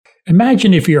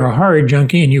Imagine if you're a horror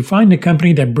junkie and you find a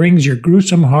company that brings your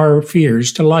gruesome horror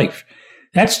fears to life.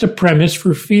 That's the premise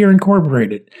for Fear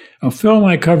Incorporated, a film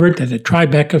I covered at the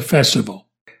Tribeca Festival.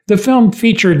 The film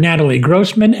featured Natalie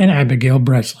Grossman and Abigail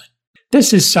Breslin.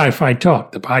 This is Sci-Fi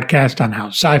Talk, the podcast on how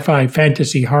sci-fi,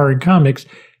 fantasy, horror, and comics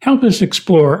help us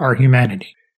explore our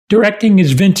humanity. Directing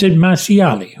is Vincent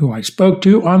Massiali, who I spoke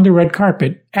to on the red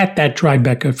carpet at that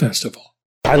Tribeca Festival.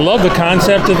 I love the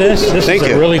concept of this. This is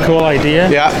a really cool idea.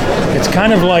 Yeah. It's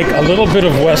kind of like a little bit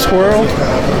of Westworld,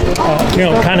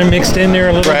 kind of mixed in there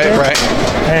a little bit. Right.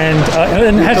 And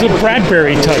has a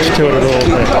Bradbury touch to it a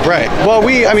little bit. Right. Well,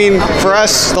 for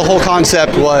us, the whole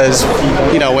concept was,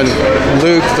 when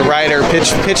Luke, the writer,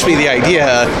 pitched me the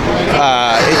idea,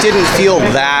 it didn't feel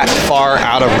that far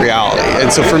out of reality.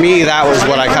 And so for me, that was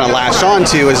what I kind of latched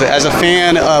onto as a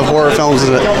fan of horror films,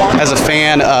 as a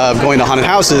fan of going to haunted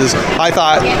houses. I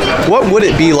thought, what would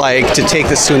it be like to take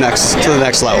this to the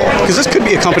next level? Because this could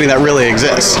be a company that really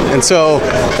exists. And so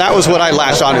that was what I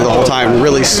latched onto the whole time,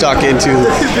 really stuck into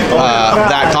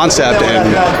that concept,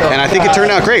 and I think it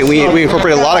turned out great. We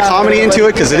incorporated a lot of comedy into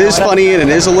it because it is funny and it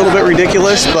is a little bit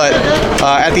ridiculous, but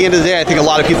at the end of the day, I think a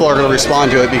lot of people are going to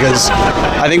respond to it because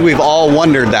I think we've all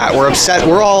wondered that.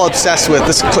 We're all obsessed with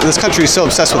this country is so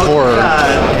obsessed with horror,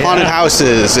 haunted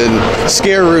houses and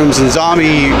scare rooms and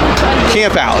zombie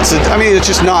campouts. It's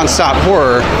just nonstop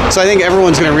horror. So I think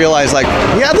everyone's going to realize,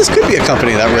 this could be a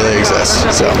company that really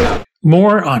exists. So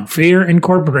more on Fear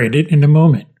Incorporated in a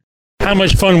moment. How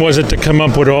much fun was it to come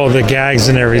up with all the gags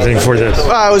and everything for this? It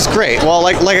was great. Well,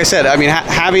 like I said,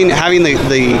 having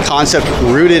the concept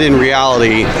rooted in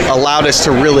reality allowed us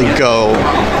to really go.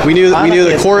 We knew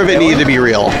the core of it needed to be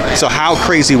real. So how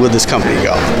crazy would this company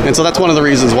go? And so that's one of the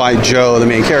reasons why Joe, the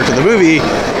main character of the movie,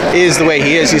 is the way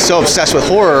he is. He's so obsessed with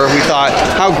horror. We thought,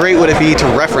 how great would it be to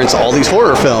reference all these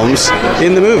horror films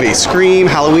in the movie? Scream,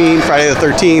 Halloween, Friday the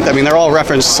 13th. They're all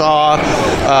referenced. Saw.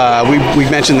 We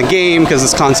mentioned the game because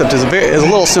this concept is a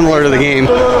little similar to the game.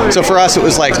 So for us, it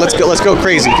was like, let's go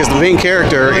crazy because the main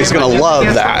character is going to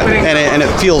love that, and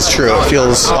it feels true. It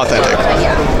feels authentic.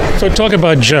 So talk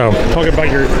about Joe. Talk about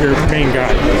your main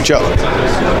guy. Joe.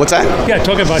 What's that? Yeah,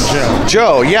 talk about Joe.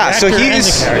 Joe, yeah.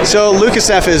 So Lucas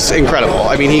Neff is incredible.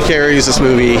 He carries this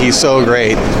movie. He's so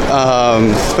great.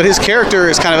 But his character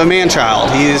is kind of a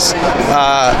man-child.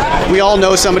 We all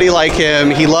know somebody like him.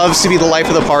 He loves to be the life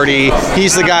of the party.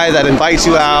 He's the guy that invites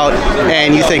you out,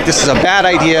 and you think this is a bad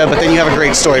idea, but then you have a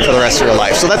great story for the rest of your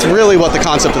life. So that's really what the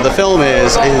concept of the film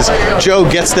is Joe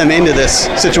gets them into this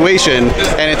situation,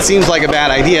 and it seems like a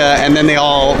bad idea, and then they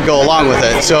all go along with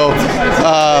it. So,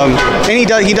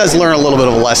 and he does learn a little bit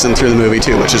of a lesson through the movie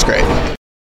too, which is great.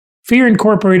 Fear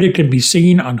Incorporated can be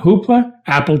seen on Hoopla,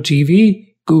 Apple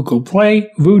TV, Google Play,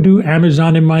 Vudu,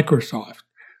 Amazon, and Microsoft.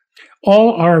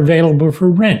 All are available for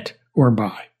rent or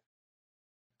buy.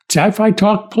 Sci-Fi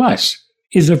Talk Plus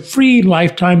is a free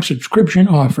lifetime subscription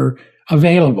offer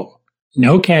available.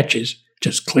 No catches.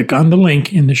 Just click on the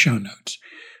link in the show notes.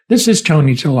 This is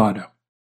Tony Salato.